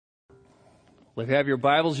If you have your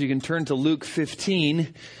Bibles, you can turn to Luke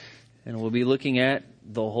 15, and we'll be looking at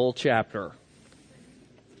the whole chapter.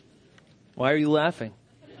 Why are you laughing?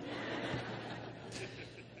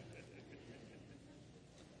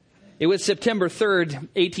 It was September 3rd,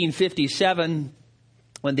 1857,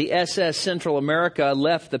 when the SS Central America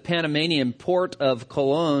left the Panamanian port of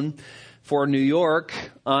Colon for New York.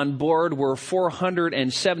 On board were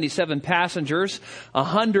 477 passengers,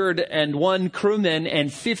 101 crewmen,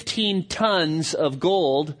 and 15 tons of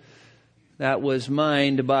gold that was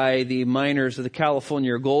mined by the miners of the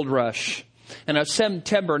California Gold Rush. And on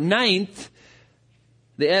September 9th,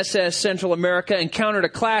 the SS Central America encountered a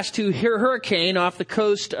Class 2 hurricane off the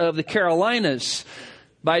coast of the Carolinas.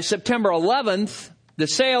 By September 11th, the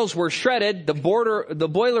sails were shredded, the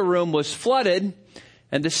boiler room was flooded,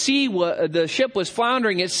 and the ship was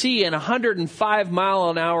floundering at sea in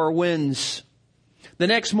 105-mile-an-hour winds. The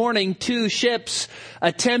next morning, 2 ships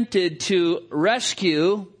attempted to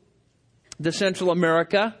rescue the Central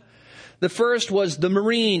America. The first was the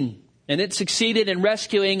Marine, and it succeeded in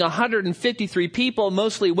rescuing 153 people,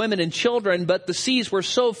 mostly women and children, but the seas were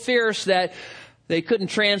so fierce that they couldn't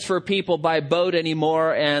transfer people by boat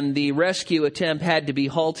anymore, and the rescue attempt had to be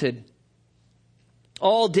halted.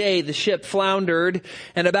 All day the ship floundered,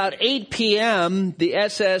 and about 8 p.m. the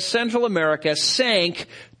SS Central America sank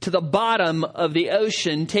to the bottom of the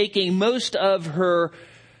ocean, taking most of her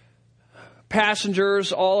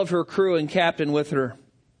passengers, all of her crew and captain with her.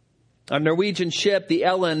 A Norwegian ship, the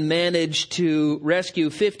Ellen, managed to rescue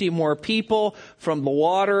 50 more people from the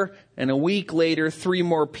water, and a week later 3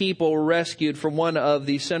 more people were rescued from one of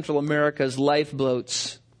the Central America's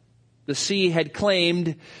lifeboats. The sea had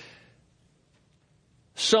claimed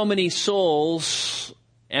so many souls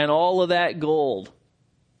and all of that gold.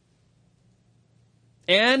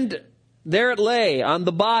 And there it lay on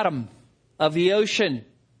the bottom of the ocean,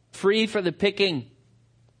 free for the picking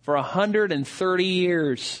for 130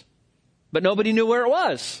 years. But nobody knew where it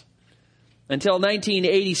was until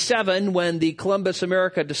 1987, when the Columbus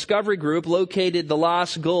America Discovery Group located the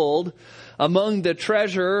lost gold. Among the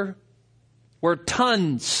treasure were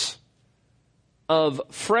tons of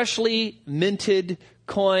freshly minted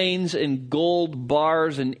coins and gold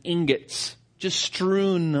bars and ingots just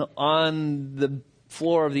strewn on the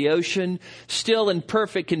floor of the ocean, still in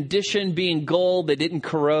perfect condition, being gold. They didn't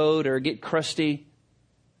corrode or get crusty.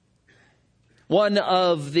 One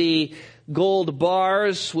of the gold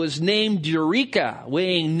bars was named Eureka,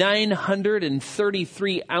 weighing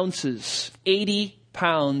 933 ounces, 80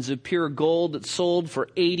 pounds of pure gold that sold for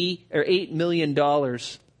 $8 million.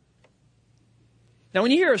 Now,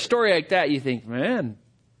 when you hear a story like that, you think, man,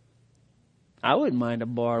 I wouldn't mind a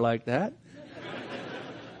bar like that.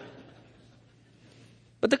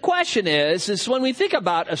 But the question is when we think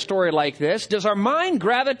about a story like this, does our mind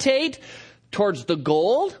gravitate towards the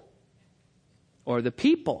gold or the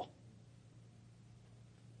people?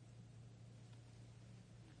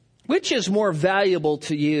 Which is more valuable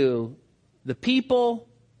to you, the people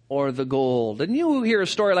or the gold? And you hear a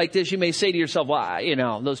story like this, you may say to yourself,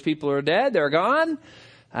 well, those people are dead, they're gone.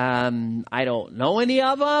 I don't know any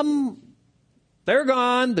of them. They're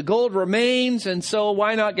gone, the gold remains, and so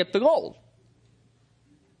why not get the gold?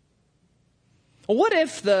 What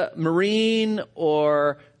if the Marine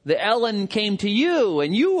or the Ellen came to you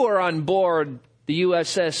and you were on board the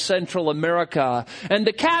USS Central America, and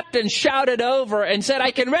the captain shouted over and said, I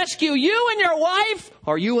can rescue you and your wife,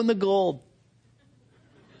 or you and the gold?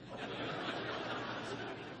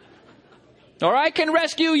 Or I can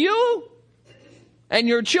rescue you and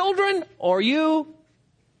your children, or you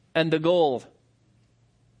and the gold.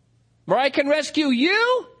 Or I can rescue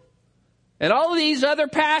you and all of these other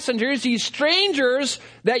passengers, these strangers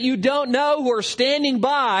that you don't know who are standing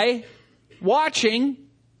by, watching,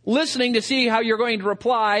 listening to see how you're going to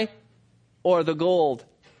reply, or the gold.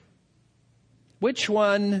 Which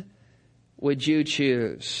one would you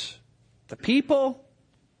choose? The people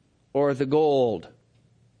or the gold?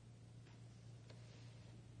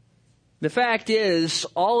 The fact is,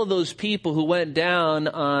 all of those people who went down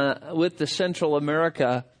with the Central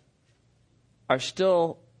America are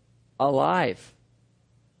still alive.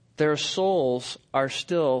 Their souls are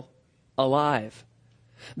still alive.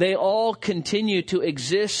 They all continue to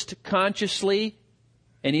exist consciously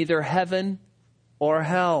in either heaven or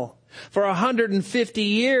hell. For 150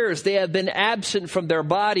 years, they have been absent from their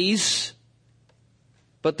bodies,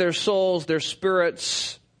 but their souls, their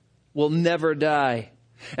spirits, will never die.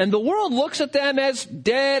 And the world looks at them as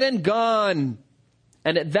dead and gone,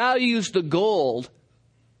 and it values the gold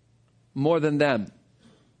more than them.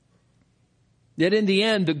 Yet in the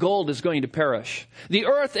end, the gold is going to perish. The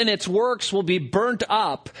earth and its works will be burnt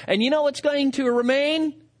up. And you know what's going to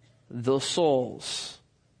remain? The souls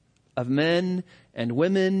of men and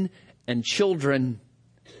women and children.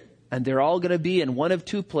 And they're all going to be in one of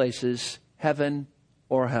two places, heaven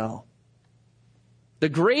or hell. The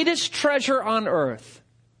greatest treasure on earth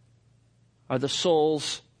are the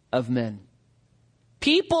souls of men.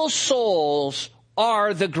 People's souls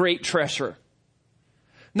are the great treasure.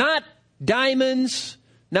 Not diamonds,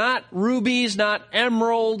 not rubies, not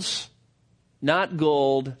emeralds, not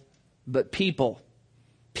gold, but people.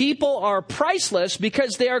 People are priceless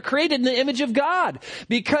because they are created in the image of God,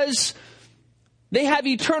 because they have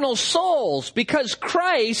eternal souls, because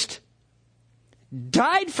Christ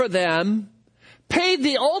died for them, paid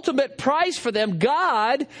the ultimate price for them.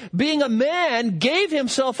 God, being a man, gave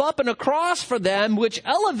himself up on a cross for them, which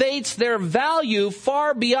elevates their value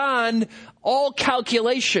far beyond all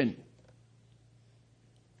calculation.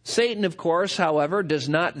 Satan, of course, however, does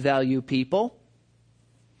not value people.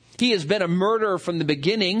 He has been a murderer from the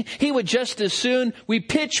beginning. He would just as soon we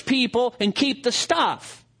pitch people and keep the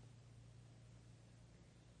stuff.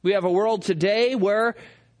 We have a world today where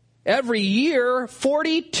every year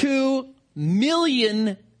 42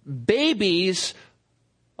 million babies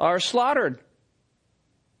are slaughtered.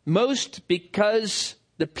 Most because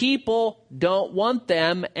the people don't want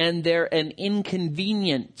them and they're an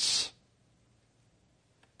inconvenience.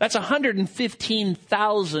 That's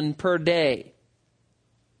 115,000 per day.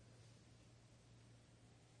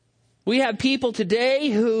 We have people today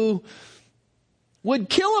who would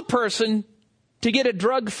kill a person to get a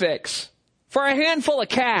drug fix for a handful of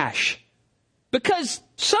cash because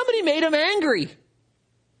somebody made them angry.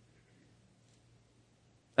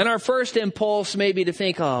 And our first impulse may be to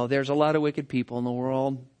think, oh, there's a lot of wicked people in the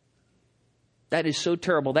world. That is so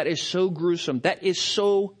terrible. That is so gruesome. That is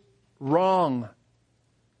so wrong.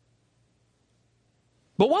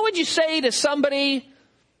 But what would you say to somebody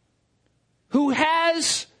who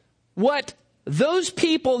has what those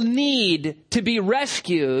people need to be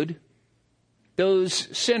rescued,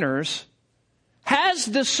 those sinners, has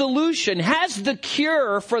the solution, has the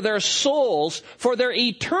cure for their souls, for their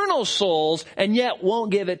eternal souls, and yet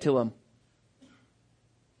won't give it to them?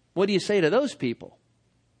 What do you say to those people?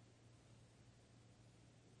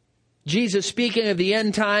 Jesus, speaking of the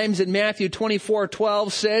end times in Matthew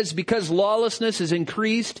 24:12, says, because lawlessness is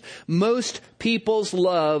increased, most people's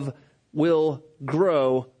love will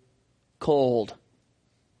grow cold.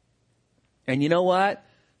 And you know what?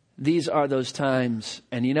 These are those times.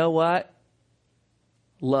 And you know what?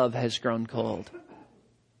 Love has grown cold.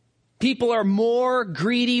 People are more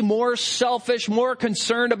greedy, more selfish, more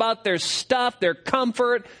concerned about their stuff, their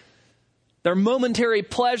comfort, their momentary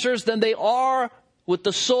pleasures than they are with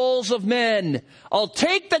the souls of men. I'll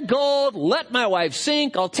take the gold, let my wife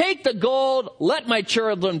sink. I'll take the gold, let my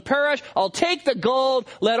children perish. I'll take the gold,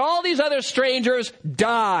 let all these other strangers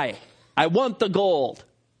die. I want the gold.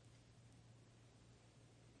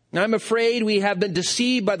 Now, I'm afraid we have been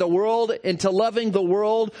deceived by the world into loving the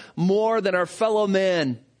world more than our fellow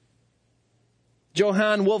men.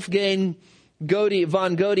 Johann Wolfgang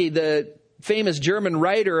von Goethe, the famous German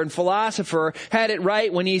writer and philosopher, had it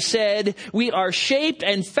right when he said, we are shaped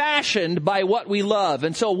and fashioned by what we love.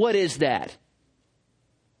 And so what is that?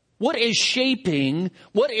 What is shaping?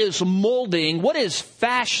 What is molding? What is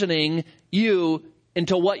fashioning you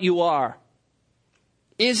into what you are?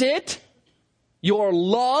 Is it your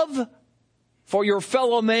love for your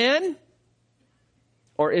fellow man?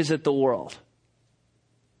 Or is it the world?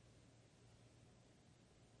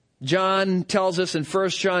 John tells us in 1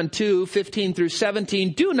 John 2:15 through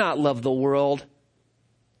 17, do not love the world,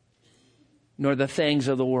 nor the things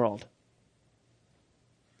of the world.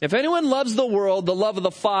 If anyone loves the world, the love of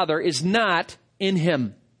the Father is not in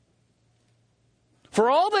him. For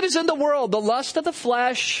all that is in the world, the lust of the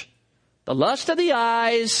flesh, the lust of the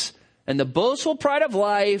eyes, and the boastful pride of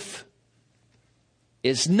life,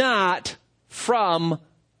 is not from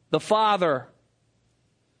the Father.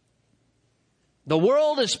 The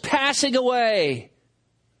world is passing away,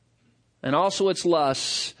 and also its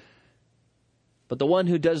lusts, but the one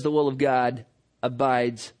who does the will of God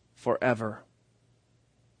abides forever.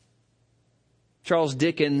 Charles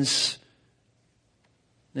Dickens,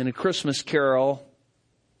 in A Christmas Carol,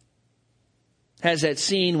 has that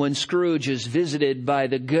scene when Scrooge is visited by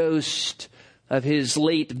the ghost of his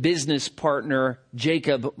late business partner,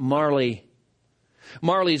 Jacob Marley.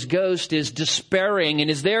 Marley's ghost is despairing and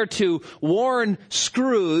is there to warn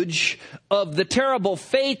Scrooge of the terrible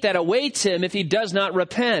fate that awaits him if he does not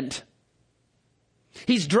repent.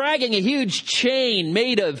 He's dragging a huge chain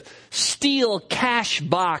made of steel cash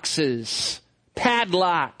boxes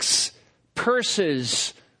padlocks,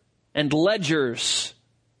 purses, and ledgers.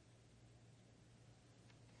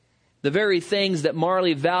 The very things that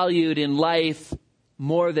Marley valued in life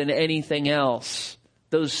more than anything else.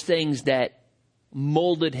 Those things that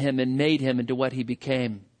molded him and made him into what he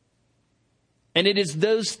became. And it is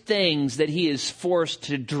those things that he is forced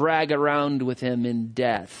to drag around with him in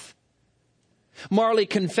death. Marley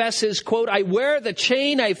confesses, quote, "I wear the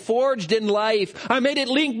chain I forged in life. I made it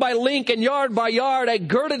link by link and yard by yard. I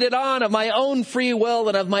girded it on of my own free will,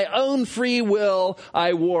 and of my own free will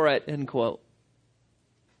I wore it," end quote.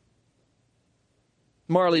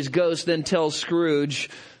 Marley's ghost then tells Scrooge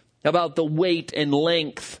about the weight and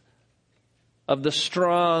length of the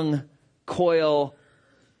strong coil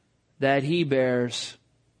that he bears.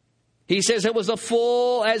 He says it was a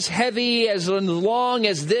full as heavy as long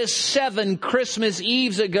as this 7 Christmas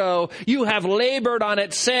Eves ago. You have labored on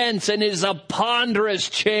it since, and is a ponderous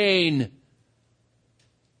chain.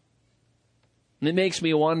 And it makes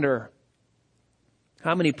me wonder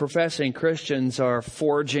how many professing Christians are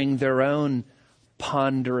forging their own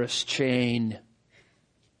ponderous chain.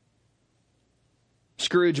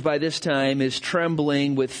 Scrooge, by this time, is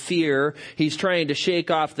trembling with fear. He's trying to shake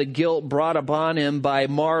off the guilt brought upon him by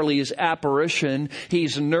Marley's apparition.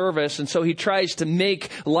 He's nervous, and so he tries to make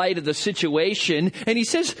light of the situation. And he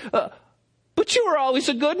says, "But you were always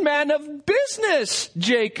a good man of business,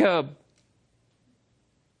 Jacob."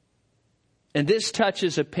 And this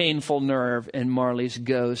touches a painful nerve in Marley's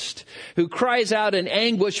ghost, who cries out in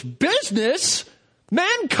anguish, "Business?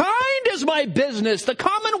 Mankind is my business. The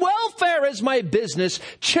common welfare is my business.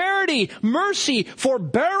 Charity, mercy,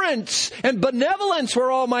 forbearance, and benevolence were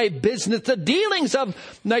all my business. The dealings of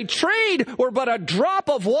my trade were but a drop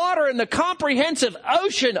of water in the comprehensive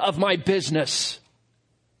ocean of my business."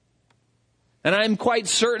 And I'm quite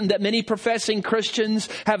certain that many professing Christians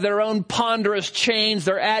have their own ponderous chains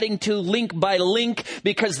they're adding to link by link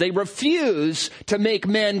because they refuse to make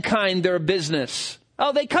mankind their business.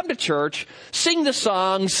 Oh, they come to church, sing the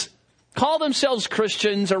songs, call themselves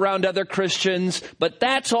Christians around other Christians, but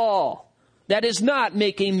that's all. That is not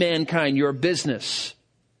making mankind your business.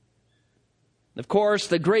 Of course,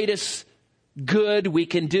 the greatest good we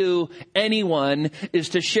can do anyone is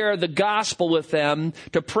to share the gospel with them,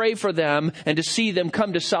 to pray for them, and to see them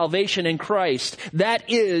come to salvation in Christ. That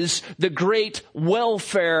is the great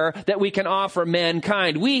welfare that we can offer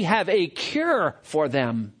mankind. We have a cure for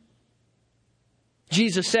them.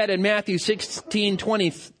 Jesus said in Matthew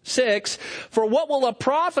 16:26, "For what will it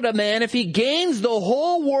profit a man if he gains the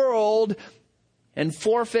whole world and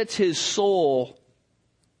forfeits his soul?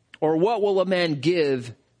 Or what will a man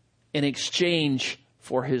give in exchange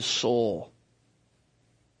for his soul?"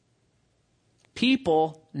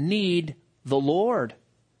 People need the Lord.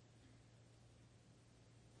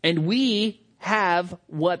 And we have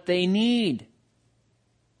what they need.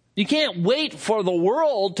 You can't wait for the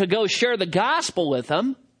world to go share the gospel with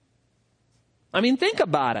them. I mean, think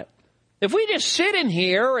about it. If we just sit in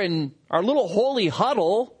here in our little holy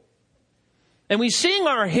huddle and we sing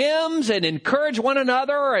our hymns and encourage one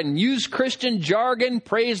another and use Christian jargon,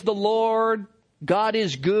 praise the Lord, God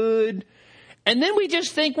is good, and then we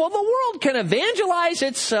just think, well, the world can evangelize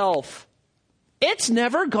itself. It's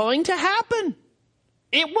never going to happen.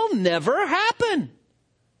 It will never happen.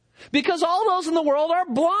 Because all those in the world are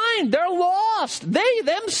blind. They're lost. They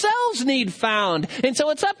themselves need found. And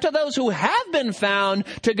so it's up to those who have been found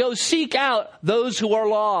to go seek out those who are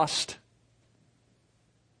lost.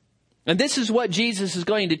 And this is what Jesus is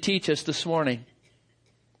going to teach us this morning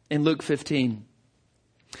in Luke 15.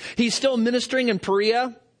 He's still ministering in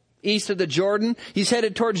Perea, east of the Jordan. He's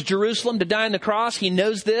headed towards Jerusalem to die on the cross. He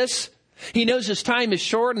knows this. He knows his time is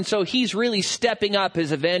short, and so he's really stepping up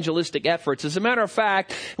his evangelistic efforts. As a matter of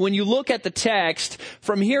fact, when you look at the text,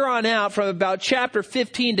 from here on out, from about chapter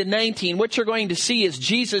 15 to 19, what you're going to see is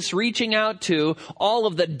Jesus reaching out to all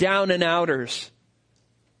of the down and outers.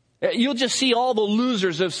 You'll just see all the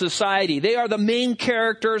losers of society. They are the main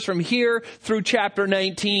characters from here through chapter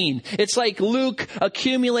 19. It's like Luke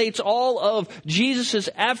accumulates all of Jesus'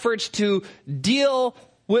 efforts to deal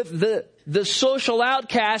with the social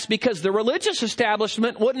outcast because the religious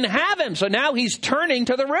establishment wouldn't have him. So now he's turning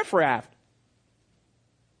to the riffraff.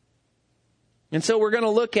 And so we're going to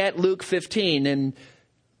look at Luke 15 and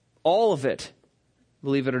all of it,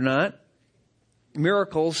 believe it or not.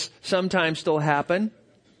 Miracles sometimes still happen.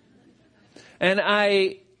 And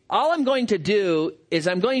all I'm going to do is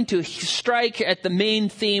I'm going to strike at the main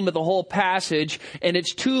theme of the whole passage, and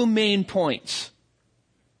it's 2 main points.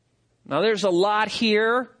 Now there's a lot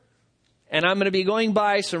here, and I'm going to be going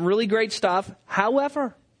by some really great stuff.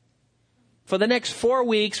 However, For the next 4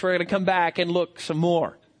 weeks, we're going to come back and look some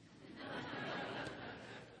more.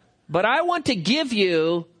 But I want to give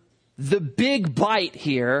you the big bite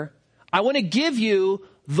here. I want to give you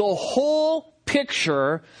the whole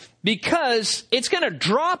picture because it's going to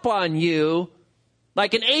drop on you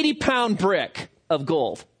like an 80-pound brick of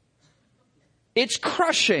gold. It's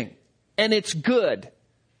crushing and it's good.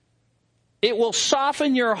 It will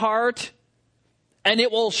soften your heart and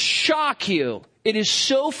it will shock you. It is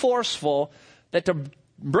so forceful that to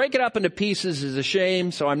break it up into pieces is a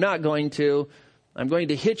shame, so I'm not going to. I'm going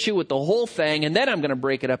to hit you with the whole thing, and then I'm going to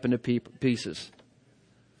break it up into pieces.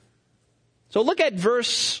 So look at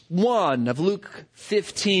verse 1 of Luke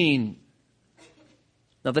 15.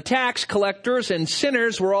 Now the tax collectors and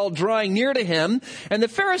sinners were all drawing near to him, and the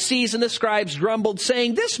Pharisees and the scribes grumbled,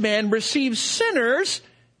 saying, "This man receives sinners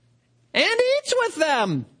and eats with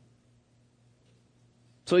them."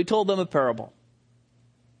 So he told them a parable.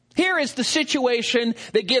 Here is the situation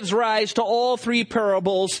that gives rise to all three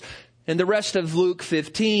parables in the rest of Luke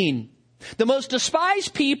 15. The most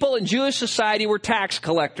despised people in Jewish society were tax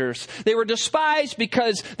collectors. They were despised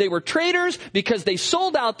because they were traitors, because they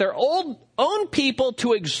sold out their own people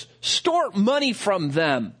to extort money from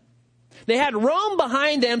them. They had Rome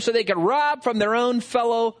behind them so they could rob from their own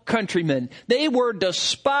fellow countrymen. They were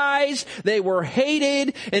despised. They were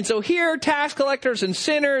hated. And so here, tax collectors and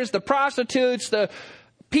sinners, the prostitutes, the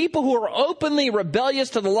people who are openly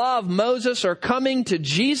rebellious to the law of Moses are coming to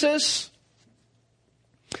Jesus.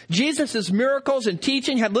 Jesus' miracles and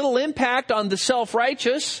teaching had little impact on the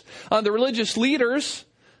self-righteous, on the religious leaders,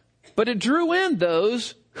 but it drew in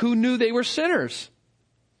those who knew they were sinners.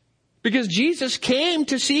 Because Jesus came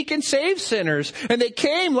to seek and save sinners, and they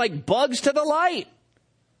came like bugs to the light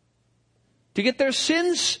to get their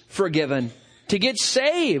sins forgiven, to get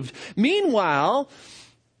saved. Meanwhile,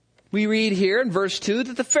 we read here in verse 2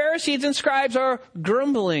 that the Pharisees and scribes are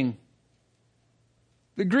grumbling.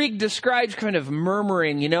 The Greek describes kind of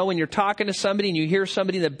murmuring, you know, when you're talking to somebody and you hear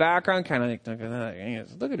somebody in the background kind of like,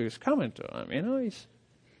 look at who's coming to him, you know, he's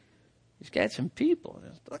got some people.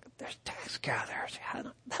 Look at there's tax gatherers.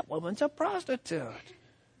 That woman's a prostitute.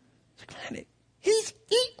 He's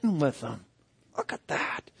eating with them. Look at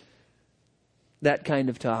that. That kind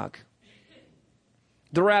of talk.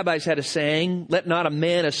 The rabbis had a saying, "Let not a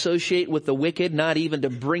man associate with the wicked, not even to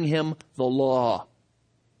bring him the law."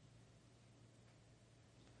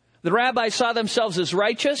 The rabbis saw themselves as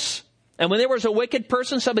righteous. And when there was a wicked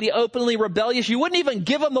person, somebody openly rebellious, you wouldn't even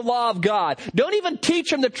give them the law of God. Don't even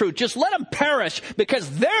teach them the truth. Just let them perish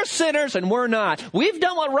because they're sinners and we're not. We've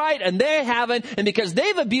done what right and they haven't. And because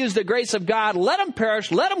they've abused the grace of God, let them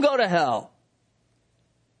perish. Let them go to hell.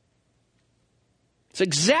 It's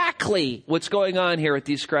exactly what's going on here with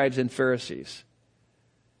these scribes and Pharisees.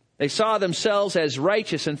 They saw themselves as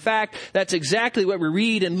righteous. In fact, that's exactly what we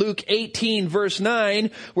read in Luke 18, verse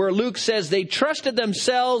 9, where Luke says they trusted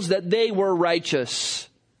themselves that they were righteous.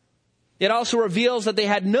 It also reveals that they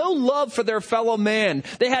had no love for their fellow man.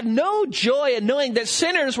 They had no joy in knowing that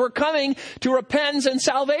sinners were coming to repentance and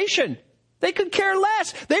salvation. They could care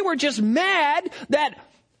less. They were just mad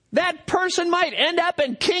that person might end up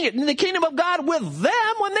in the kingdom of God with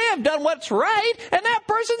them when they have done what's right and that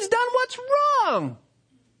person's done what's wrong.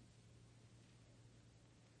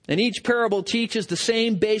 And each parable teaches the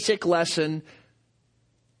same basic lesson.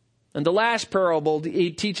 And the last parable,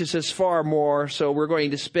 it teaches us far more. So we're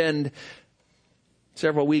going to spend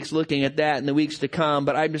several weeks looking at that in the weeks to come.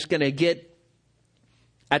 But I'm just going to get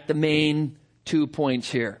at the main 2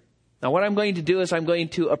 points here. Now what I'm going to do is I'm going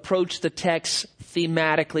to approach the text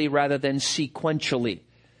thematically rather than sequentially.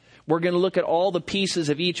 We're going to look at all the pieces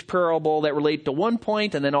of each parable that relate to one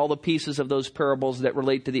point and then all the pieces of those parables that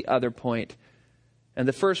relate to the other point. And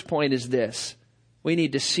the first point is this. We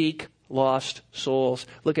need to seek lost souls.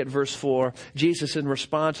 Look at verse 4. Jesus, in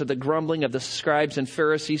response to the grumbling of the scribes and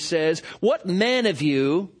Pharisees, says, "What man of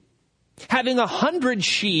you, having 100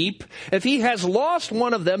 sheep, if he has lost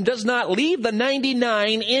one of them, does not leave the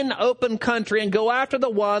 99 in open country and go after the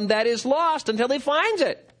one that is lost until he finds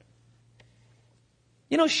it?"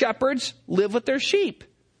 You know, shepherds live with their sheep.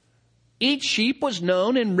 Each sheep was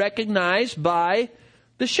known and recognized by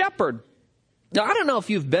the shepherd. Now, I don't know if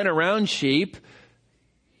you've been around sheep.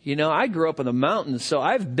 You know, I grew up in the mountains, so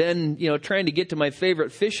I've been, trying to get to my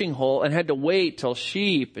favorite fishing hole and had to wait till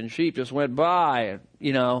sheep just went by.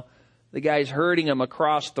 The guy's herding them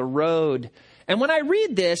across the road. And when I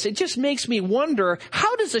read this, it just makes me wonder,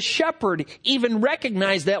 how does a shepherd even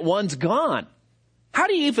recognize that one's gone? How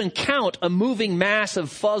do you even count a moving mass of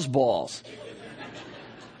fuzzballs?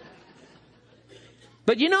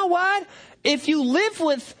 But you know what? If you live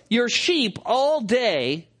with your sheep all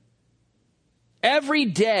day, every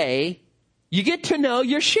day you get to know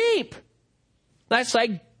your sheep. That's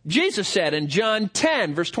like Jesus said in John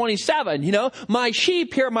 10, verse 27, my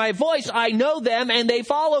sheep hear my voice, I know them, and they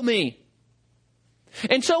follow me.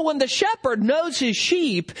 And so when the shepherd knows his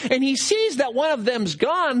sheep and he sees that one of them's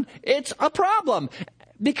gone, it's a problem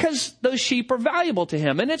because those sheep are valuable to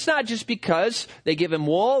him. And it's not just because they give him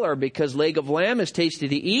wool or because leg of lamb is tasty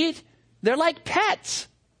to eat. They're like pets.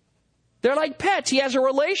 They're like pets. He has a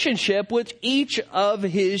relationship with each of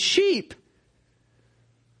his sheep.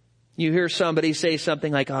 You hear somebody say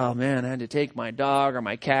something like, oh man, I had to take my dog or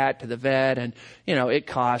my cat to the vet and, it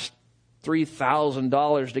cost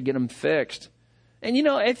 $3,000 to get them fixed. And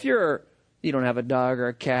if you don't have a dog or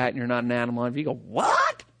a cat and you're not an animal, if you go,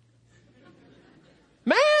 what?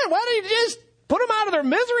 Man, why don't you just put them out of their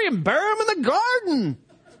misery and bury them in the garden?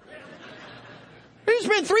 You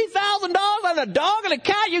spend $3,000 on a dog and a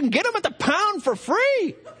cat, you can get them at the pound for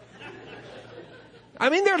free. I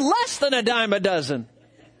mean, they're less than a dime a dozen.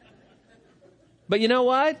 But you know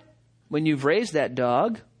what? When you've raised that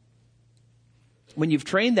dog, when you've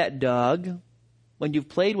trained that dog, when you've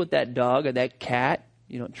played with that dog or that cat,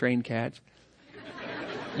 you don't train cats.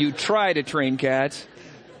 You try to train cats.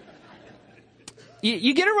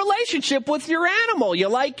 You get a relationship with your animal. You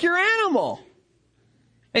like your animal.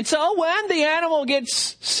 And so when the animal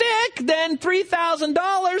gets sick, then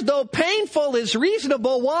 $3,000, though painful, is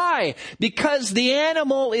reasonable. Why? Because the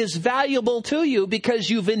animal is valuable to you, because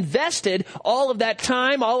you've invested all of that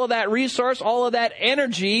time, all of that resource, all of that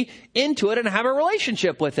energy into it and have a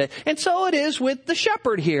relationship with it. And so it is with the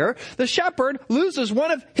shepherd here. The shepherd loses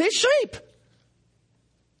one of his sheep.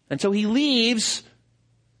 And so he leaves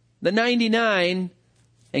the 99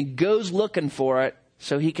 and goes looking for it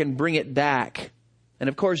so he can bring it back. And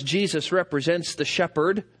of course, Jesus represents the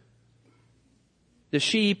shepherd. The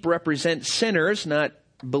sheep represent sinners, not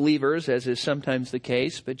believers, as is sometimes the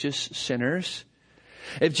case, but just sinners.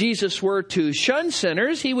 If Jesus were to shun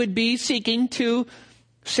sinners, he would be seeking to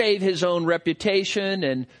save his own reputation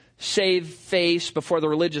and save face before the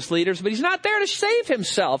religious leaders. But he's not there to save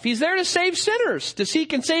himself. He's there to save sinners, to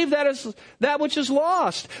seek and save that which is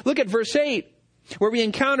lost. Look at verse 8. Where we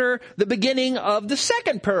encounter the beginning of the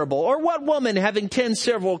second parable. Or what woman having 10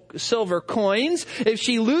 silver coins, if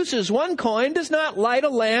she loses one coin, does not light a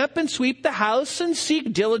lamp and sweep the house and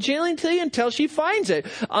seek diligently until she finds it?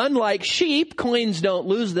 Unlike sheep, coins don't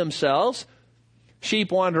lose themselves.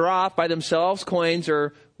 Sheep wander off by themselves. Coins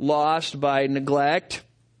are lost by neglect.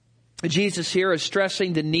 Jesus here is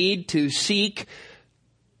stressing the need to seek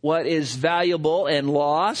what is valuable and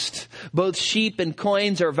lost. Both sheep and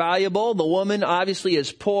coins are valuable. The woman obviously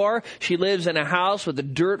is poor. She lives in a house with a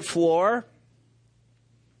dirt floor.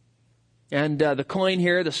 And the coin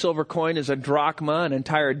here, the silver coin, is a drachma, an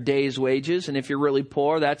entire day's wages. And if you're really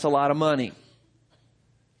poor, that's a lot of money.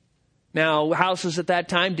 Now, houses at that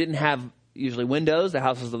time didn't have usually windows. The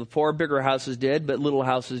houses of the poor, bigger houses did, but little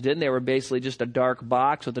houses didn't. They were basically just a dark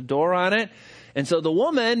box with a door on it. And so the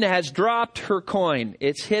woman has dropped her coin.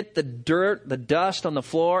 It's hit the dirt, the dust on the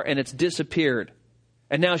floor, and it's disappeared.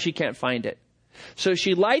 And now she can't find it. So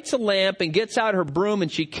she lights a lamp and gets out her broom and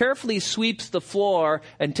she carefully sweeps the floor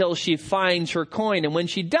until she finds her coin. And when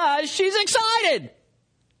she does, she's excited.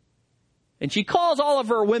 And she calls all of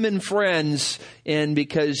her women friends in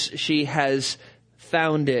because she has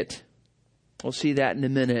found it. We'll see that in a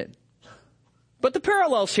minute. But the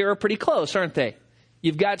parallels here are pretty close, aren't they?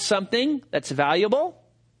 You've got something that's valuable,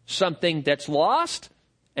 something that's lost,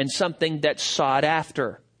 and something that's sought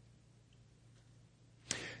after.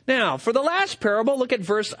 Now, for the last parable, look at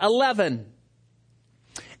verse 11.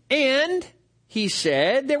 And he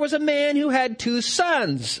said, there was a man who had 2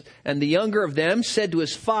 sons, and the younger of them said to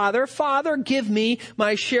his father, Father, give me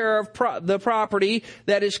my share of the property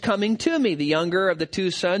that is coming to me. The younger of the 2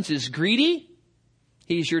 sons is greedy.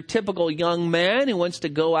 He's your typical young man who wants to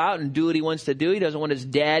go out and do what he wants to do. He doesn't want his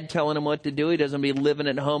dad telling him what to do. He doesn't want to be living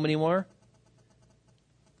at home anymore.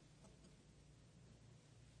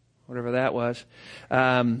 Whatever that was.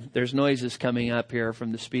 There's noises coming up here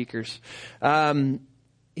from the speakers.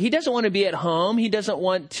 He doesn't want to be at home. He doesn't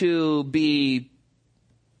want to be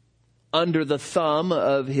under the thumb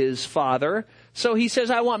of his father. So he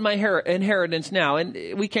says, I want my inheritance now.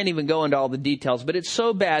 And we can't even go into all the details, but it's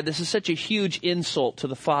so bad. This is such a huge insult to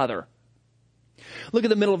the father. Look at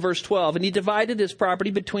the middle of verse 12. And he divided his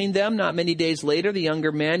property between them. Not many days later, the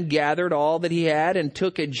younger man gathered all that he had and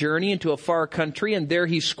took a journey into a far country. And there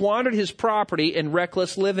he squandered his property in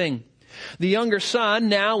reckless living. The younger son,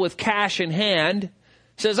 now with cash in hand,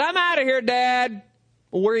 says, I'm out of here, Dad.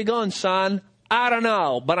 Well, where are you going, son? I don't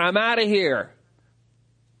know, but I'm out of here.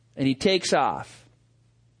 And he takes off.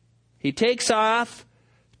 He takes off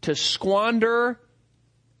to squander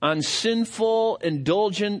on sinful,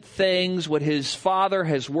 indulgent things what his father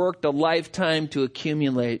has worked a lifetime to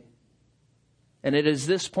accumulate. And it is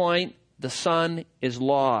this point the son is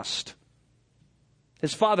lost.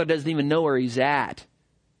 His father doesn't even know where he's at.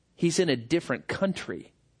 He's in a different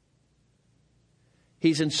country.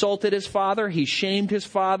 He's insulted his father. He's shamed his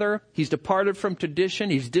father. He's departed from tradition.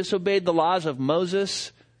 He's disobeyed the laws of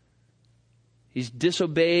Moses. He's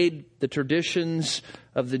disobeyed the traditions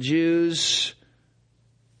of the Jews.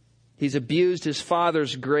 He's abused his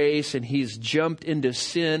father's grace, and he's jumped into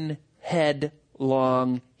sin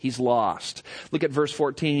headlong. He's lost. Look at verse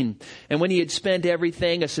 14. And when he had spent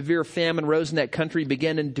everything, a severe famine rose in that country,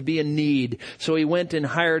 began to be in need. So he went and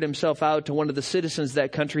hired himself out to one of the citizens of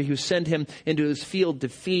that country, who sent him into his field to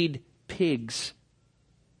feed pigs.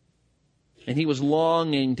 And he was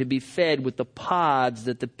longing to be fed with the pods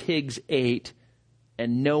that the pigs ate,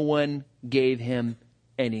 and no one gave him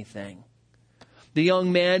anything. The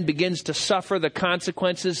young man begins to suffer the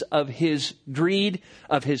consequences of his greed,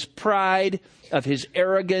 of his pride, of his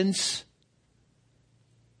arrogance.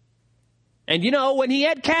 And when he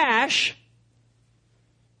had cash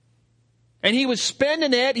and he was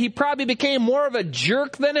spending it, he probably became more of a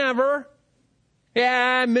jerk than ever.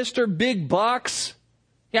 Yeah, Mr. Big Bucks.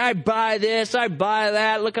 Yeah, I buy this, I buy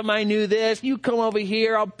that. Look at my new this. You come over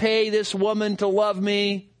here, I'll pay this woman to love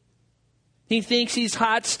me. He thinks he's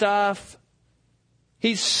hot stuff.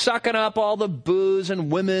 He's sucking up all the booze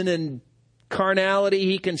and women and carnality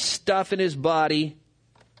he can stuff in his body.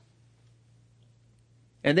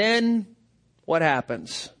 And then what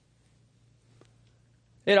happens?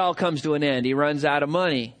 It all comes to an end. He runs out of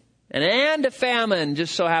money. And a famine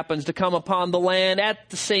just so happens to come upon the land at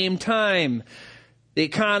the same time. The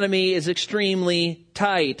economy is extremely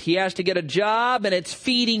tight. He has to get a job, and it's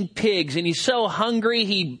feeding pigs. And he's so hungry,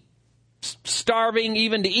 he's starving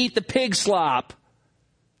even to eat the pig slop.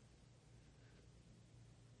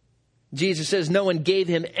 Jesus says no one gave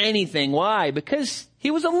him anything. Why? Because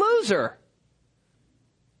he was a loser.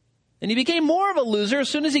 And he became more of a loser as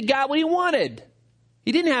soon as he got what he wanted.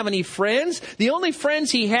 He didn't have any friends. The only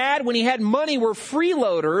friends he had when he had money were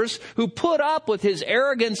freeloaders who put up with his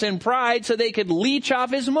arrogance and pride so they could leech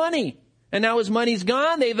off his money. And now his money's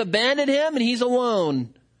gone. They've abandoned him and he's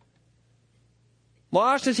alone.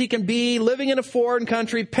 Lost as he can be, living in a foreign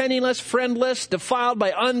country, penniless, friendless, defiled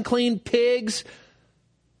by unclean pigs.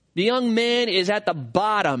 The young man is at the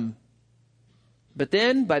bottom, but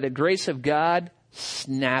then, by the grace of God,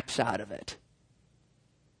 snaps out of it.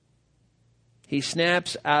 He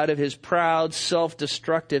snaps out of his proud,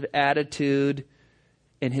 self-destructive attitude,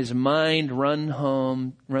 and his mind runs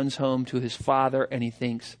home to his father, and he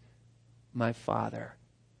thinks, my father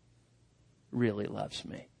really loves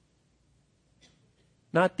me.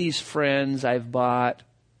 Not these friends I've bought,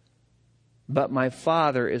 but my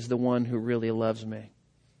father is the one who really loves me.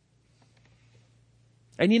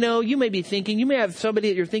 And you may be thinking, you may have somebody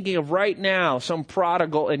that you're thinking of right now, some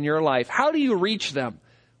prodigal in your life. How do you reach them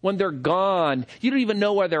when they're gone? You don't even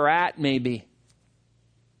know where they're at, maybe.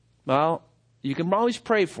 Well, you can always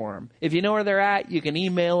pray for them. If you know where they're at, you can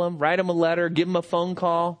email them, write them a letter, give them a phone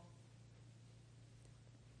call.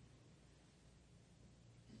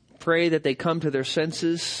 Pray that they come to their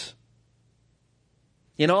senses.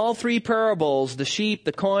 In all three parables, the sheep,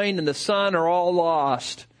 the coin, and the son are all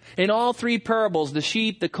lost. In all three parables, the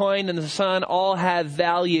sheep, the coin, and the son all have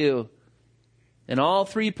value. In all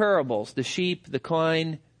three parables, the sheep, the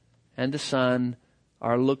coin, and the son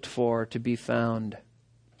are looked for to be found.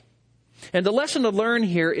 And the lesson to learn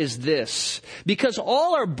here is this. Because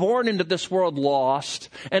all are born into this world lost,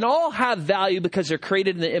 and all have value because they're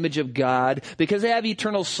created in the image of God, because they have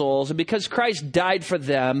eternal souls, and because Christ died for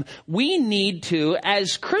them, we need to,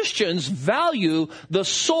 as Christians, value the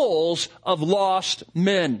souls of lost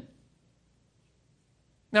men.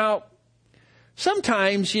 Now,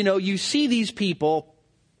 sometimes, you see these people,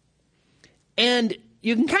 and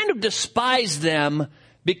you can kind of despise them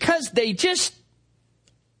because they just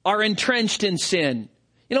are entrenched in sin.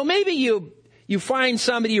 Maybe you find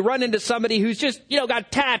somebody, you run into somebody who's just,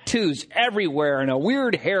 got tattoos everywhere and a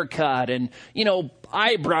weird haircut and,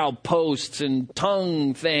 eyebrow posts and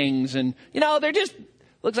tongue things. And, they're just,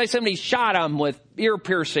 looks like somebody shot them with ear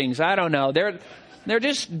piercings. I don't know. They're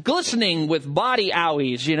just glistening with body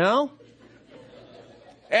owies,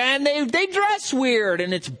 And they dress weird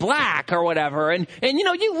and it's black or whatever. And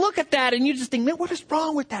you look at that and you just think, man, what is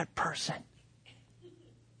wrong with that person?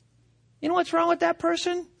 You know what's wrong with that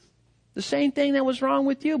person? The same thing that was wrong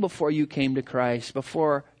with you before you came to Christ,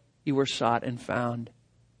 before you were sought and found.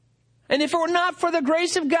 And if it were not for the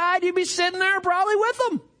grace of God, you'd be sitting there probably with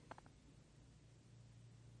them.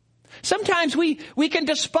 Sometimes we can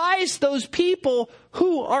despise those people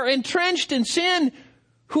who are entrenched in sin,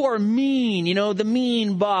 who are mean, the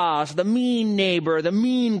mean boss, the mean neighbor, the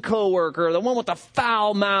mean coworker, the one with the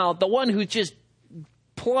foul mouth, the one who just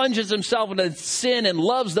plunges himself into sin and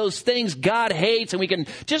loves those things God hates, and we can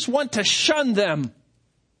just want to shun them.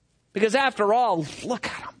 Because after all, look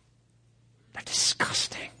at them. They're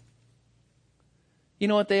disgusting. You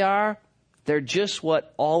know what they are? They're just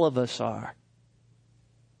what all of us are,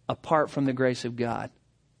 apart from the grace of God.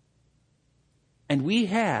 And we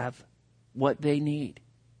have what they need.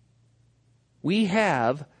 We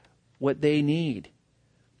have what they need.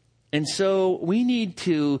 And so we need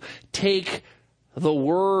to take the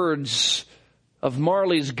words of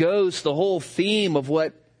Marley's Ghost, the whole theme of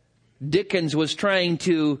what Dickens was trying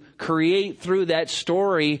to create through that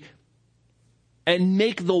story, and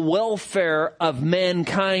make the welfare of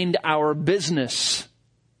mankind our business.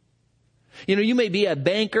 You may be a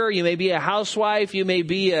banker, you may be a housewife, you may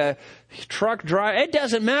be a truck driver. It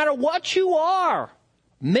doesn't matter what you are.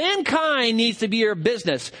 Mankind needs to be your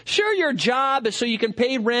business. Sure, your job is so you can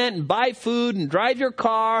pay rent and buy food and drive your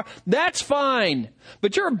car. That's fine.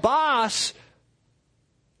 But your boss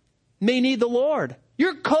may need the Lord.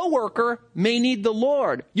 Your coworker may need the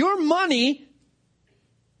Lord. Your money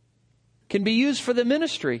can be used for the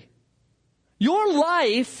ministry. Your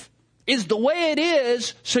life is the way it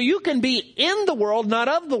is so you can be in the world, not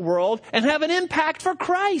of the world, and have an impact for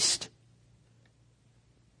Christ.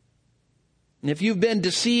 And if you've been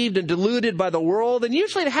deceived and deluded by the world, and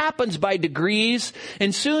usually it happens by degrees,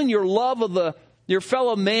 and soon your love of your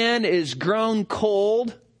fellow man is grown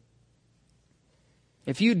cold.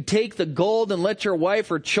 If you'd take the gold and let your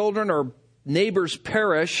wife or children or neighbors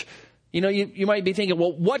perish, you might be thinking,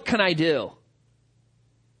 well, what can I do?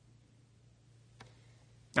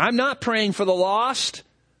 I'm not praying for the lost.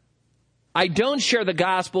 I don't share the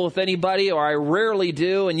gospel with anybody, or I rarely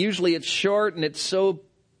do, and usually it's short and it's so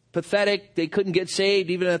pathetic they couldn't get saved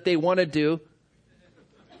even if they wanted to.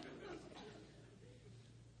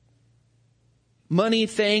 Money,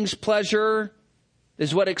 things, pleasure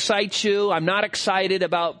is what excites you. I'm not excited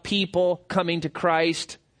about people coming to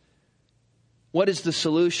Christ. What is the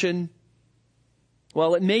solution?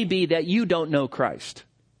 Well, it may be that you don't know Christ.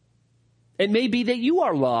 It may be that you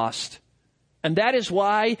are lost. And that is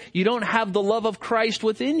why you don't have the love of Christ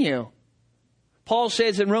within you. Paul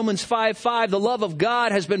says in Romans 5:5, the love of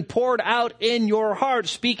God has been poured out in your heart,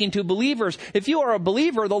 speaking to believers. If you are a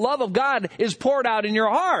believer, the love of God is poured out in your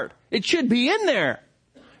heart. It should be in there.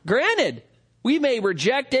 Granted, we may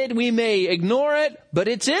reject it, we may ignore it, but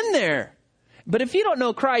it's in there. But if you don't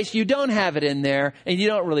know Christ, you don't have it in there, and you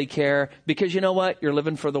don't really care, because you know what? You're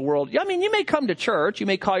living for the world. I mean, you may come to church, you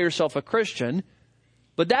may call yourself a Christian,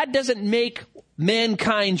 but that doesn't make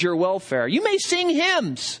mankind your welfare. You may sing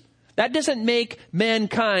hymns. That doesn't make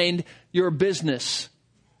mankind your business.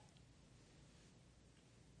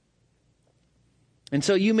 And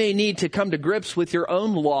so you may need to come to grips with your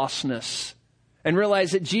own lostness and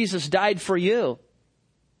realize that Jesus died for you.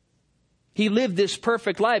 He lived this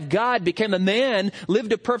perfect life. God became a man,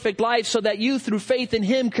 lived a perfect life so that you, through faith in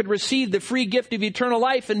him, could receive the free gift of eternal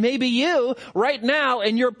life. And maybe you, right now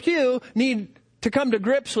in your pew, need to come to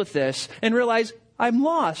grips with this and realize, I'm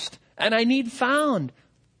lost and I need found.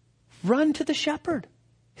 Run to the shepherd.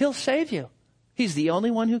 He'll save you. He's the only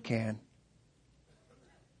one who can.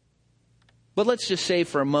 But let's just say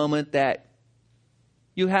for a moment that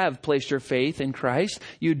you have placed your faith in Christ.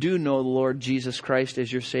 You do know the Lord Jesus Christ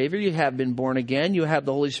as your Savior. You have been born again. You have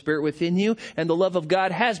the Holy Spirit within you. And the love of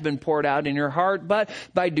God has been poured out in your heart. But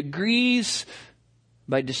by degrees,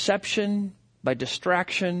 by deception, by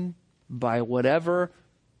distraction, by whatever,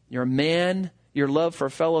 your love for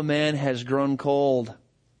fellow man has grown cold.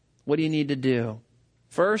 What do you need to do?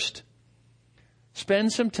 First,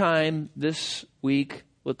 spend some time this week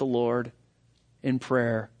with the Lord in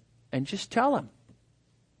prayer and just tell him.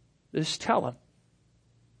 Just tell him.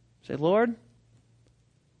 Say, Lord,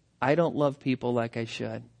 I don't love people like I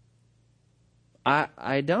should.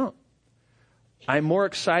 I don't. I'm more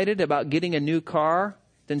excited about getting a new car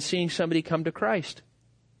than seeing somebody come to Christ.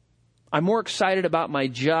 I'm more excited about my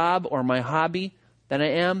job or my hobby than I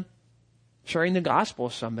am sharing the gospel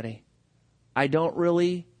with somebody. I don't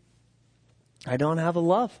have a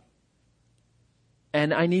love.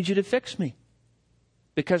 And I need you to fix me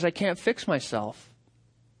because I can't fix myself.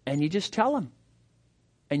 And you just tell him.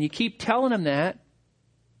 And you keep telling him that,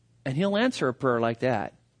 and he'll answer a prayer like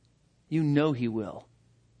that. You know he will.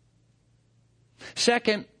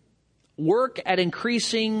 Second, work at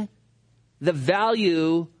increasing the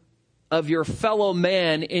value of your fellow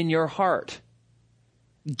man in your heart.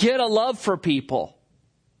 Get a love for people.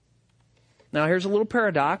 Now, here's a little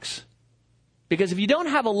paradox. Because if you don't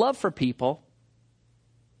have a love for people,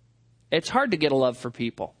 it's hard to get a love for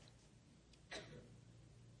people.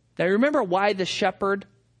 Now, remember why the shepherd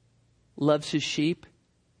loves his sheep?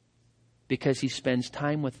 Because he spends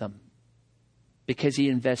time with them. Because he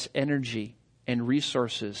invests energy and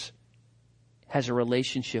resources, has a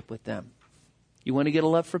relationship with them. You want to get a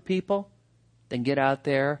love for people? Then get out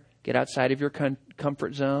there, get outside of your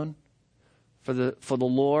comfort zone for the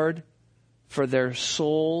Lord, for their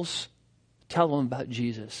souls. Tell them about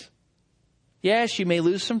Jesus. Yes, you may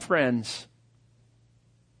lose some friends.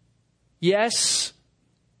 Yes,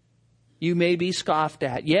 you may be scoffed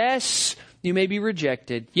at. Yes, you may be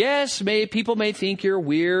rejected. Yes, people may think you're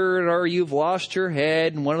weird or you've lost your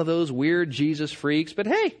head and one of those weird Jesus freaks. But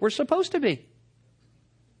hey, we're supposed to be.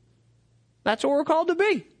 That's what we're called to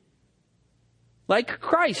be. Like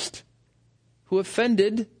Christ, who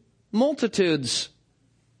offended multitudes.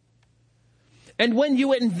 And when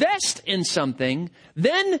you invest in something,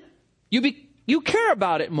 then you care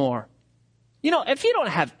about it more. You know, if you don't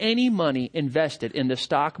have any money invested in the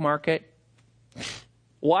stock market,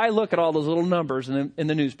 why look at all those little numbers in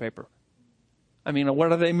the newspaper? I mean, what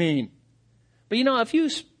do they mean? But you know, if you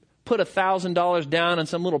put $1,000 down on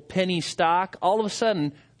some little penny stock, all of a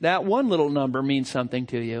sudden, that one little number means something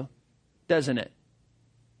to you, doesn't it?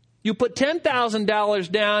 You put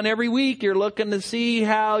 $10,000 down every week, you're looking to see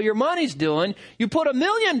how your money's doing. You put $1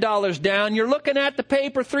 million down, you're looking at the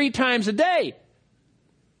paper 3 times a day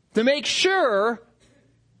to make sure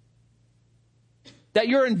that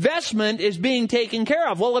your investment is being taken care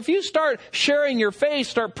of. Well, if you start sharing your faith,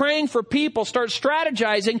 start praying for people, start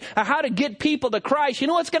strategizing how to get people to Christ, you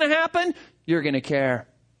know what's going to happen? You're going to care.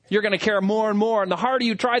 You're going to care more and more. And the harder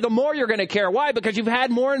you try, the more you're going to care. Why? Because you've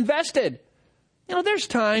had more invested. You know, there's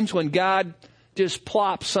times when God just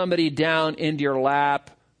plops somebody down into your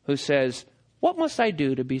lap who says, what must I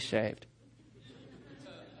do to be saved?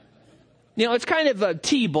 You know, it's kind of a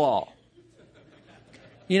T-ball.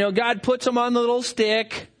 You know, God puts them on the little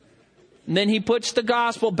stick, and then he puts the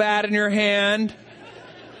gospel bat in your hand,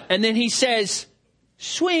 and then he says,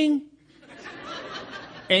 swing.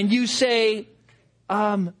 And you say,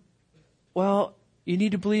 well, you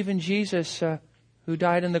need to believe in Jesus, who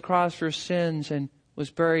died on the cross for sins and was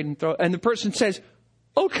buried and the person says,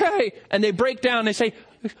 okay. And they break down and they say,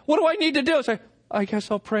 what do I need to do? I say, I guess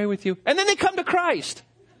I'll pray with you. And then they come to Christ.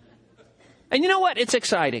 And you know what? It's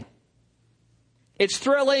exciting. It's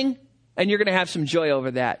thrilling, and you're going to have some joy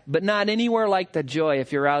over that. But not anywhere like the joy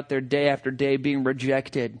if you're out there day after day being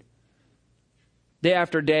rejected. Day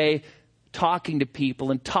after day talking to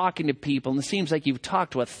people. And it seems like you've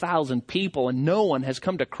talked to 1,000 people and no one has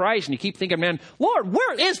come to Christ. And you keep thinking, man, Lord,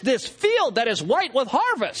 where is this field that is white with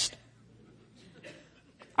harvest?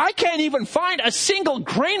 I can't even find a single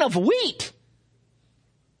grain of wheat.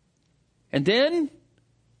 And then,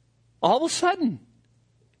 all of a sudden,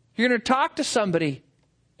 you're going to talk to somebody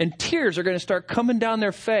and tears are going to start coming down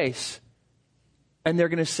their face. And they're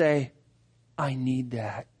going to say, I need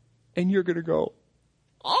that. And you're going to go,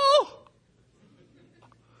 oh!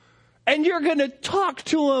 And you're going to talk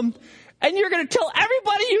to them and you're going to tell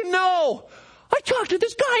everybody you know, I talked to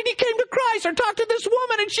this guy and he came to Christ. Or talked to this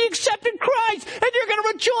woman and she accepted Christ. And you're going to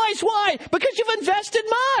rejoice. Why? Because you've invested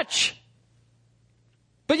much.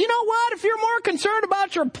 But you know what? If you're more concerned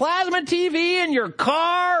about your plasma TV and your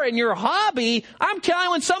car and your hobby, I'm telling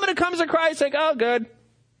you, when somebody comes to Christ, like, oh, good.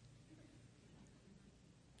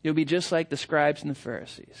 You'll be just like the scribes and the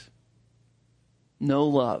Pharisees. No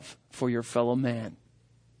love for your fellow man.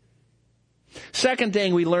 Second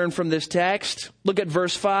thing we learn from this text, look at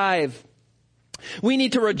verse 5. We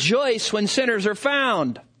need to rejoice when sinners are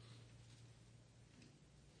found.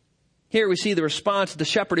 Here we see the response of the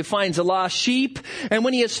shepherd who finds a lost sheep. And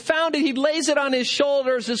when he has found it, he lays it on his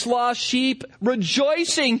shoulders, this lost sheep,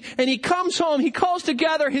 rejoicing. And he comes home. He calls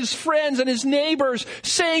together his friends and his neighbors,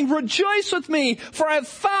 saying, rejoice with me, for I have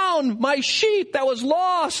found my sheep that was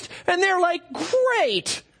lost. And they're like,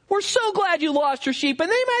 great. We're so glad you lost your sheep. And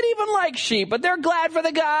they might even like sheep, but they're glad for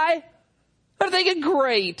the guy. They're thinking,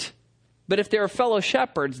 great. But if they were fellow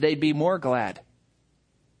shepherds, they'd be more glad.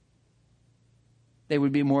 They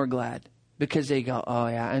would be more glad because they go, oh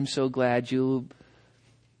yeah, I'm so glad you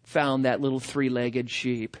found that little 3-legged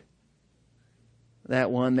sheep. That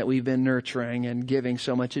one that we've been nurturing and giving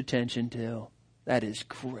so much attention to. That is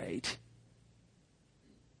great.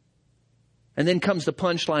 And then comes the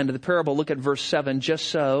punchline of the parable. Look at verse 7. Just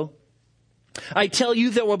so, I tell you,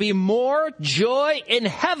 there will be more joy in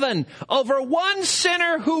heaven over one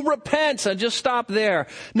sinner who repents. And just stop there.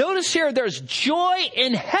 Notice here, there's joy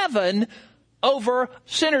in heaven over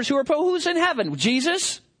sinners who are, who's in heaven?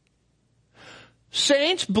 Jesus?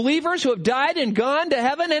 saints, believers who have died and gone to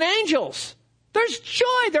heaven, and angels. There's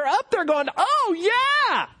joy. They're up there going, oh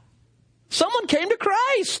yeah, someone came to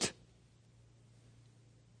Christ.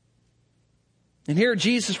 And here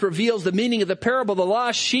Jesus reveals the meaning of the parable. The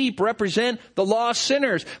lost sheep represent the lost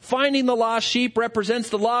sinners. Finding the lost sheep represents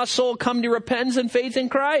the lost soul come to repentance and faith in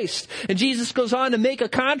Christ. And Jesus goes on to make a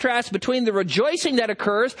contrast between the rejoicing that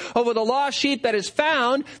occurs over the lost sheep that is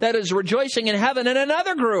found, that is rejoicing in heaven, and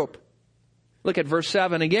another group. Look at verse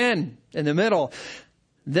 7 again in the middle.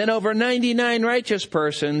 Then over 99 righteous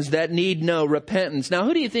persons that need no repentance. Now,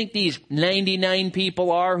 who do you think these 99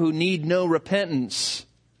 people are who need no repentance?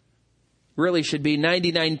 Really should be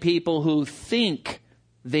 99 people who think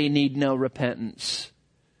they need no repentance.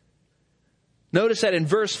 Notice that in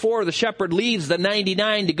verse 4, the shepherd leaves the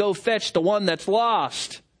 99 to go fetch the one that's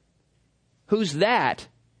lost. Who's that?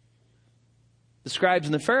 The scribes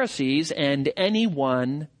and the Pharisees, and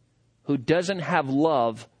anyone who doesn't have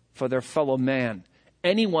love for their fellow man.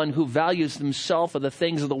 Anyone who values themselves or the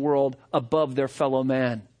things of the world above their fellow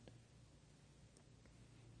man.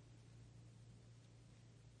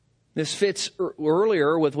 This fits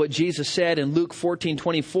earlier with what Jesus said in Luke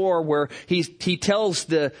 14:24, where he tells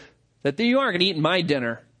that you aren't going to eat my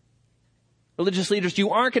dinner. Religious leaders,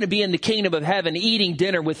 you aren't going to be in the kingdom of heaven eating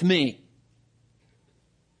dinner with me.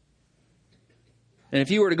 And if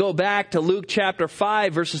you were to go back to Luke chapter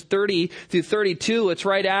 5, verses 30 through 32, it's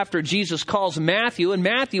right after Jesus calls Matthew. And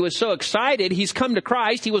Matthew is so excited. He's come to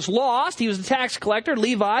Christ. He was lost. He was a tax collector,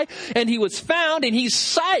 Levi. And he was found, and he's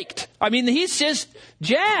psyched. I mean, he's just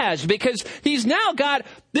jazzed because he's now got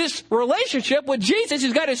this relationship with Jesus.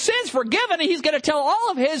 He's got his sins forgiven, and he's going to tell all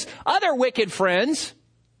of his other wicked friends.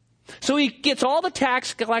 So he gets all the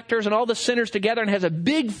tax collectors and all the sinners together and has a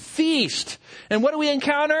big feast. And what do we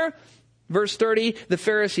encounter? Verse 30, the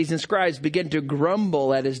Pharisees and scribes begin to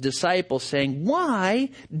grumble at his disciples, saying, "Why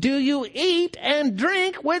do you eat and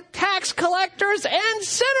drink with tax collectors and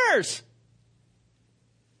sinners?"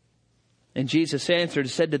 And Jesus answered and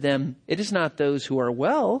said to them, "It is not those who are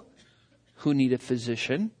well who need a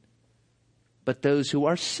physician, but those who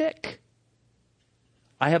are sick.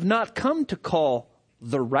 I have not come to call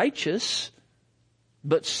the righteous,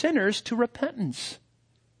 but sinners to repentance."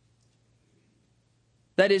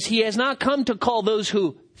 That is, he has not come to call those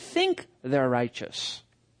who think they're righteous,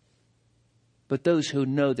 but those who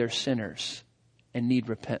know they're sinners and need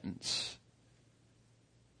repentance.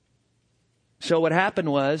 So what happened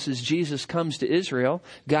is Jesus comes to Israel,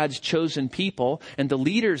 God's chosen people, and the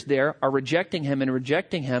leaders there are rejecting him.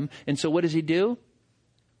 And so what does he do?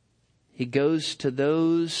 He goes to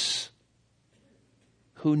those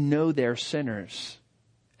who know they're sinners,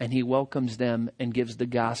 and he welcomes them and gives the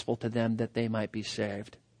gospel to them that they might be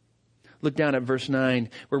saved. Look down at verse 9,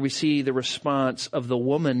 where we see the response of the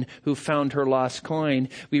woman who found her lost coin.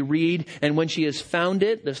 We read, "And when she has found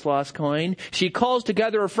it," this lost coin, "she calls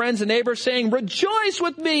together her friends and neighbors, saying, 'Rejoice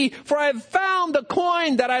with me, for I have found the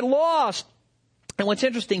coin that I lost.'" And what's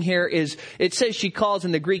interesting here is it says she calls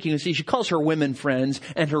in the Greek, you can see she calls her women friends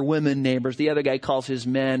and her women neighbors. The other guy calls his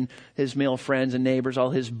men, his male friends and neighbors,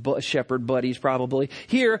 all his shepherd buddies probably.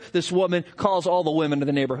 Here, this woman calls all the women of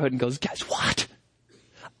the neighborhood and goes, "Guess what?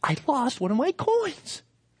 I lost one of my coins.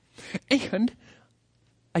 And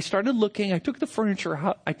I started looking, I took the furniture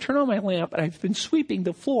out, I turned on my lamp, and I've been sweeping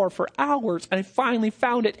the floor for hours, and I finally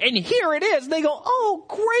found it. And here it is." And they go, "Oh,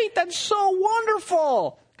 great, that's so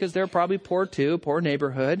wonderful." Because they're probably poor too, poor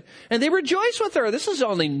neighborhood. And they rejoice with her. This is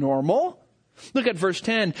only normal. Look at verse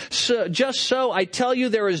 10. "Just so I tell you,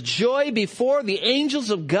 there is joy before the angels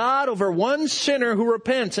of God over one sinner who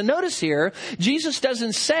repents." And notice here, Jesus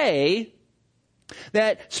doesn't say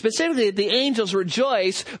that specifically the angels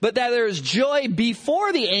rejoice, but that there is joy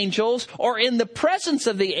before the angels or in the presence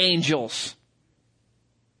of the angels.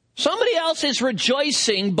 Somebody else is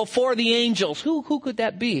rejoicing before the angels. Who could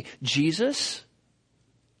that be? Jesus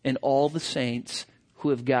and all the saints who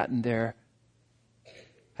have gotten there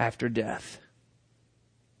after death.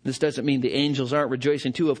 This doesn't mean the angels aren't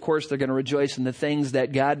rejoicing too. Of course, they're going to rejoice in the things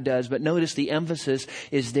that God does. But notice the emphasis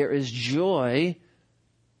is there is joy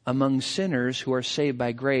among sinners who are saved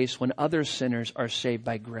by grace when other sinners are saved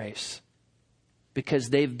by grace. Because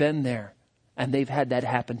they've been there and they've had that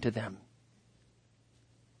happen to them.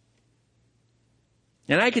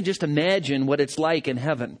 And I can just imagine what it's like in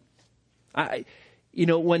heaven.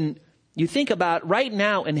 When you think about right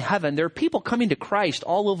now in heaven, there are people coming to Christ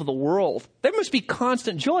all over the world. There must be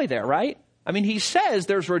constant joy there, right? I mean, he says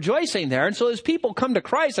there's rejoicing there. And so as people come to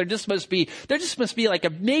Christ, there just must be like a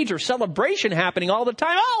major celebration happening all the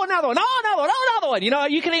time. Oh, another one. Oh, another one. Oh, another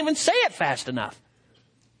one. You can't even say it fast enough.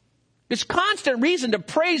 There's constant reason to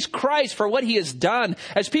praise Christ for what he has done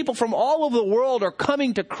as people from all over the world are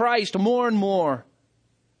coming to Christ more and more.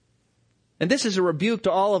 And this is a rebuke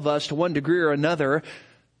to all of us to one degree or another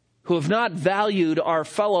who have not valued our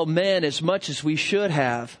fellow men as much as we should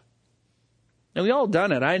have. And we all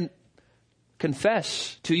done it. I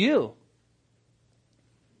confess to you.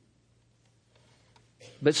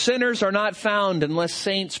 But sinners are not found unless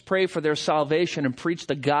saints pray for their salvation and preach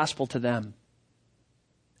the gospel to them.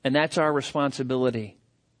 And that's our responsibility.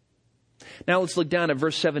 Now let's look down at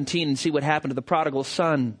verse 17 and see what happened to the prodigal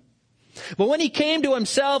son. But when he came to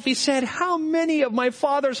himself, he said, how many of my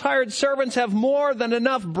father's hired servants have more than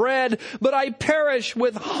enough bread, but I perish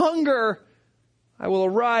with hunger? I will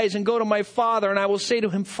arise and go to my father, and I will say to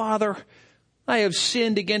him, Father, I have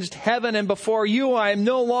sinned against heaven and before you. I am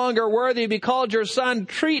no longer worthy to be called your son.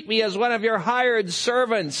 Treat me as one of your hired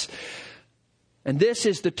servants. And this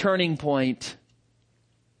is the turning point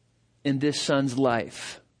in this son's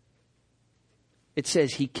life. It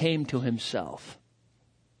says he came to himself.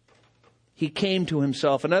 He came to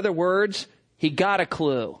himself. In other words, he got a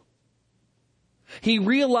clue. He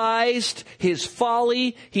realized his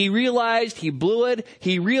folly. He realized he blew it.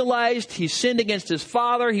 He realized he sinned against his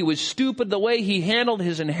father. He was stupid the way he handled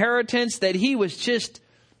his inheritance, that he was just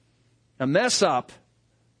a mess up.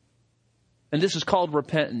 And this is called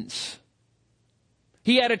repentance.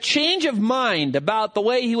 He had a change of mind about the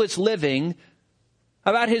way he was living,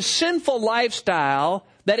 about his sinful lifestyle,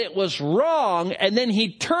 that it was wrong, and then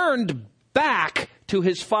he turned back to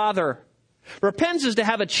his father. Repentance is to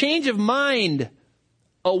have a change of mind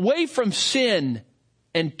away from sin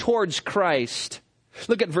and towards Christ.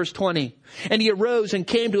 Look at verse 20. And he arose and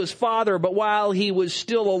came to his father, but while he was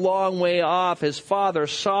still a long way off, his father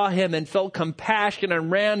saw him and felt compassion and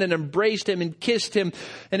ran and embraced him and kissed him.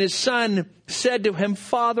 And his son said to him,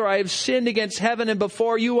 Father, I have sinned against heaven and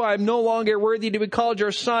before you. I am no longer worthy to be called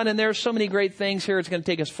your son. And there are so many great things here. It's going to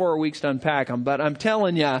take us 4 weeks to unpack them. But I'm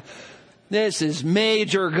telling you, this is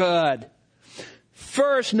major good.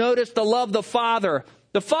 First, notice the love of the father.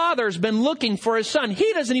 The father's been looking for his son.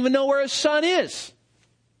 He doesn't even know where his son is.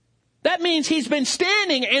 That means he's been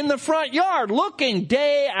standing in the front yard looking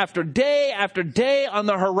day after day after day on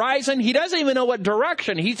the horizon. He doesn't even know what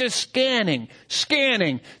direction. He's just scanning.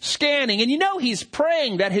 And you know he's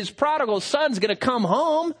praying that his prodigal son's going to come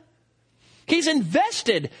home. He's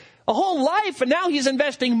invested a whole life, and now he's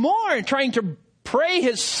investing more in trying to pray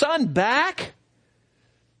his son back.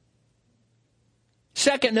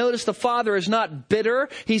 Second, notice the father is not bitter.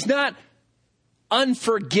 He's not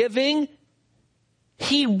unforgiving.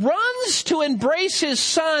 He runs to embrace his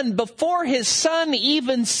son before his son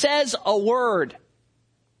even says a word.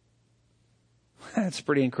 That's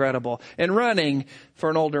pretty incredible. And running for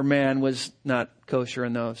an older man was not kosher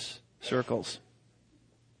in those circles.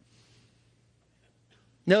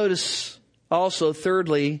 Notice also,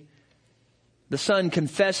 thirdly, the son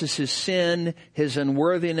confesses his sin, his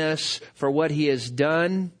unworthiness for what he has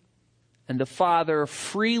done. And the father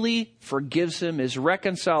freely forgives him, is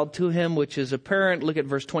reconciled to him, which is apparent. Look at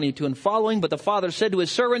verse 22 and following. But the father said to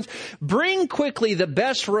his servants, bring quickly the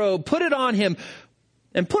best robe, put it on him,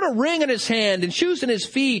 and put a ring in his hand and shoes in his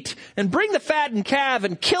feet, and bring the fattened calf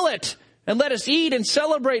and kill it, and let us eat and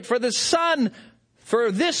celebrate. For this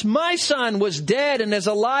my son was dead and is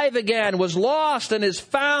alive again, was lost and is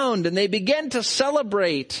found. And they began to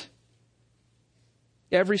celebrate.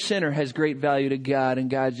 Every sinner has great value to God, and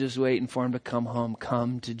God's just waiting for him to come home.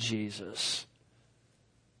 Come to Jesus.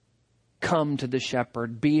 Come to the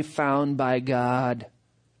shepherd. Be found by God.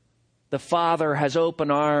 The Father has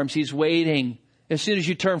open arms. He's waiting. As soon as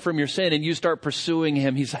you turn from your sin and you start pursuing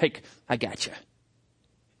him, he's like, I got you.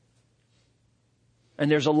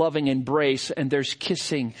 And there's a loving embrace, and there's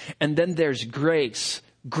kissing, and then there's grace.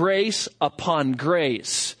 Grace upon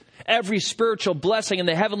grace. Every spiritual blessing in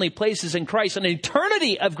the heavenly places in Christ, an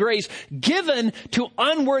eternity of grace given to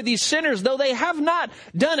unworthy sinners. Though they have not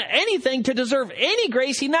done anything to deserve any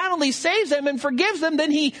grace, he not only saves them and forgives them,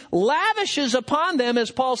 then he lavishes upon them,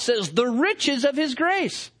 as Paul says, the riches of his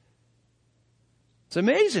grace. It's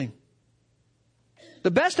amazing.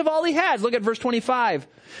 The best of all he has. Look at verse 25.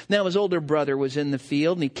 Now his older brother was in the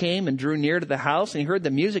field, and he came and drew near to the house, and he heard the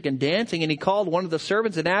music and dancing, and he called one of the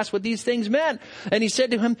servants and asked what these things meant. And he said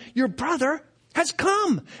to him, your brother has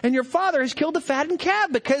come, and your father has killed the fattened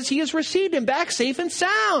calf, because he has received him back safe and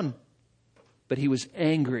sound. But he was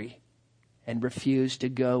angry and refused to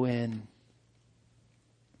go in.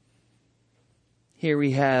 Here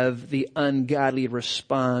we have the ungodly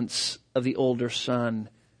response of the older son.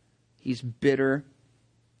 He's bitter.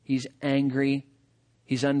 He's angry.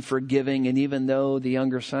 He's unforgiving. And even though the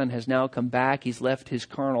younger son has now come back, he's left his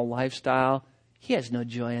carnal lifestyle. He has no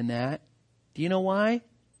joy in that. Do you know why?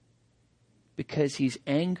 Because he's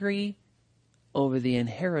angry over the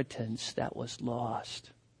inheritance that was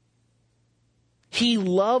lost. He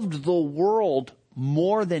loved the world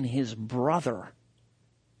more than his brother.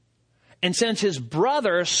 And since his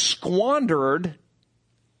brother squandered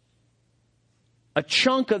a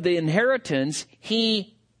chunk of the inheritance,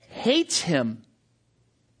 he hates him.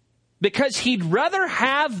 Because he'd rather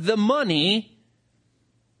have the money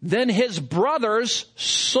than his brother's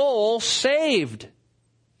soul saved.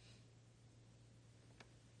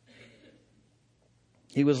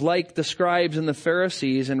 He was like the scribes and the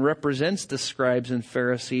Pharisees and represents the scribes and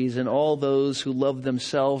Pharisees and all those who love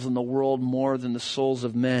themselves and the world more than the souls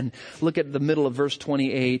of men. Look at the middle of verse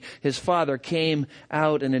 28. His father came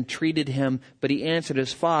out and entreated him, but he answered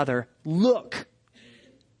his father, "Look,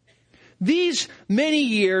 these many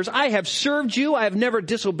years I have served you. I have never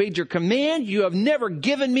disobeyed your command. You have never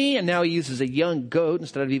given me," and now he uses a young goat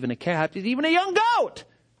instead of even a calf. He's even a young goat,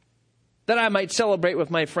 "that I might celebrate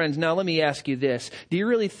with my friends." Now let me ask you this. Do you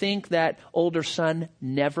really think that older son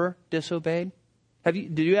never disobeyed?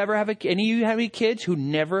 Did you ever have any of you have any kids who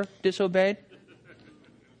never disobeyed?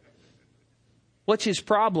 What's his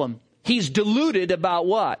problem? He's deluded about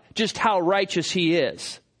what? Just how righteous he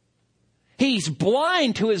is. He's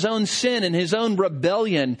blind to his own sin and his own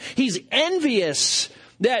rebellion. He's envious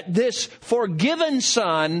that this forgiven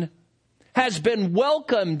son has been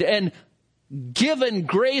welcomed and given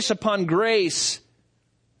grace upon grace.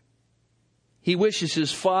 He wishes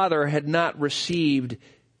his father had not received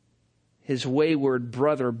his wayward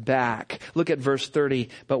brother back. Look at verse 30.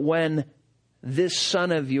 "But when this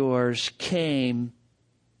son of yours came,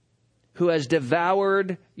 who has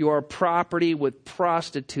devoured your property with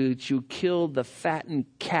prostitutes, you killed the fattened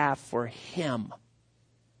calf for him."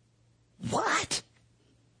 What?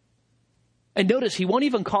 And notice, he won't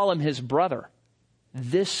even call him his brother.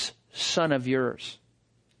 "This son of yours."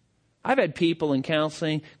 I've had people in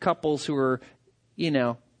counseling, couples who are,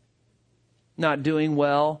 not doing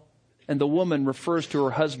well, and the woman refers to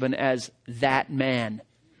her husband as that man.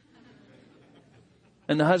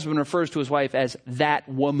 And the husband refers to his wife as that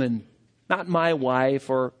woman. Not my wife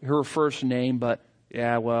or her first name, but,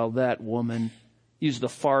 that woman. Use the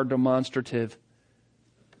far demonstrative.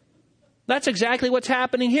 That's exactly what's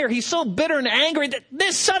happening here. He's so bitter and angry that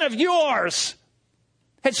this son of yours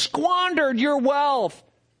has squandered your wealth,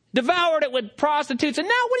 devoured it with prostitutes, and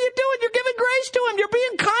now what are you doing? You're giving grace to him. You're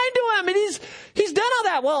being kind to him, and he's done all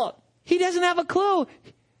that. Well, he doesn't have a clue.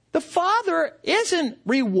 The father isn't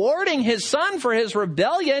rewarding his son for his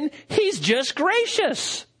rebellion. He's just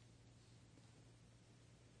gracious.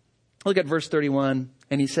 Look at verse 31.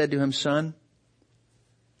 "And he said to him, 'Son,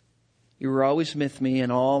 you were always with me,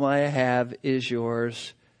 and all I have is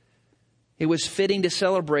yours. It was fitting to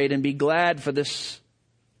celebrate and be glad, for this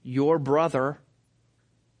your brother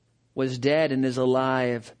was dead and is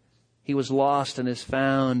alive. He was lost and is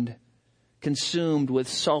found.' Consumed with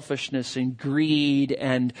selfishness and greed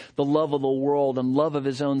and the love of the world and love of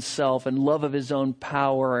his own self and love of his own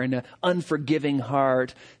power and an unforgiving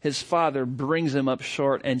heart, his father brings him up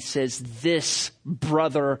short and says, 'This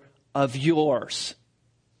brother of yours.'"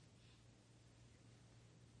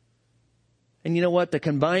 And you know what? The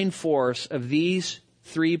combined force of these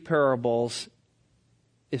three parables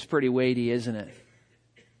is pretty weighty, isn't it?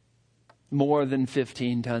 More than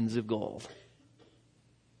 15 tons of gold.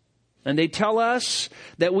 And they tell us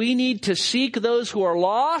that we need to seek those who are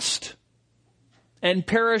lost and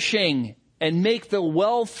perishing and make the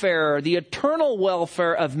welfare, the eternal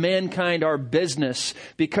welfare of mankind our business,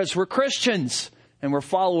 because we're Christians and we're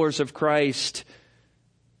followers of Christ.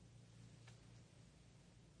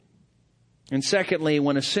 And secondly,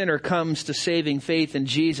 when a sinner comes to saving faith in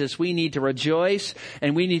Jesus, we need to rejoice,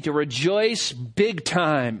 and we need to rejoice big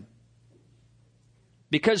time.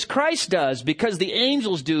 Because Christ does, because the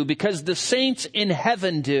angels do, because the saints in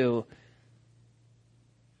heaven do.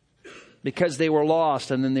 Because they were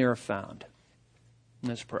lost and then they are found.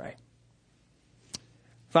 Let's pray.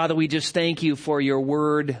 Father, we just thank you for your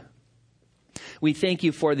word. We thank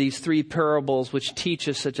you for these three parables which teach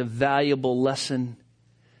us such a valuable lesson.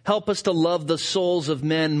 Help us to love the souls of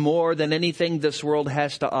men more than anything this world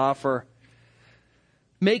has to offer.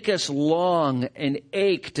 Make us long and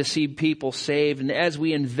ache to see people saved. And as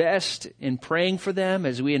we invest in praying for them,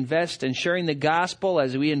 as we invest in sharing the gospel,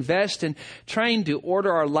 as we invest in trying to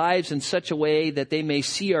order our lives in such a way that they may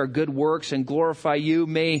see our good works and glorify you,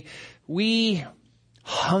 may we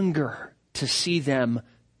hunger to see them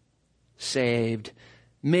saved.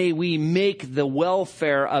 May we make the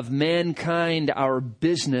welfare of mankind our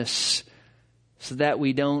business so that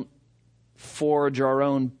we don't forge our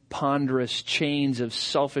own ponderous chains of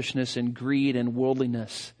selfishness and greed and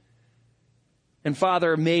worldliness. And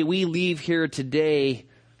Father, may we leave here today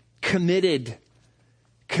committed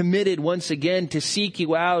once again to seek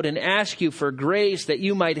you out and ask you for grace that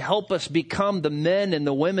you might help us become the men and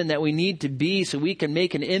the women that we need to be so we can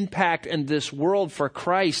make an impact in this world for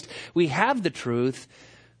Christ. We have the truth.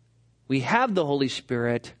 We have the Holy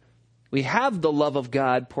Spirit. We have the love of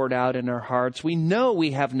God poured out in our hearts. We know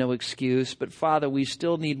we have no excuse, but Father, we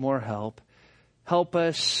still need more help. Help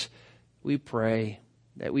us, we pray,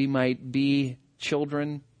 that we might be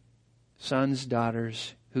children, sons,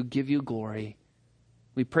 daughters who give you glory.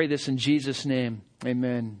 We pray this in Jesus' name.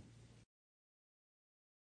 Amen.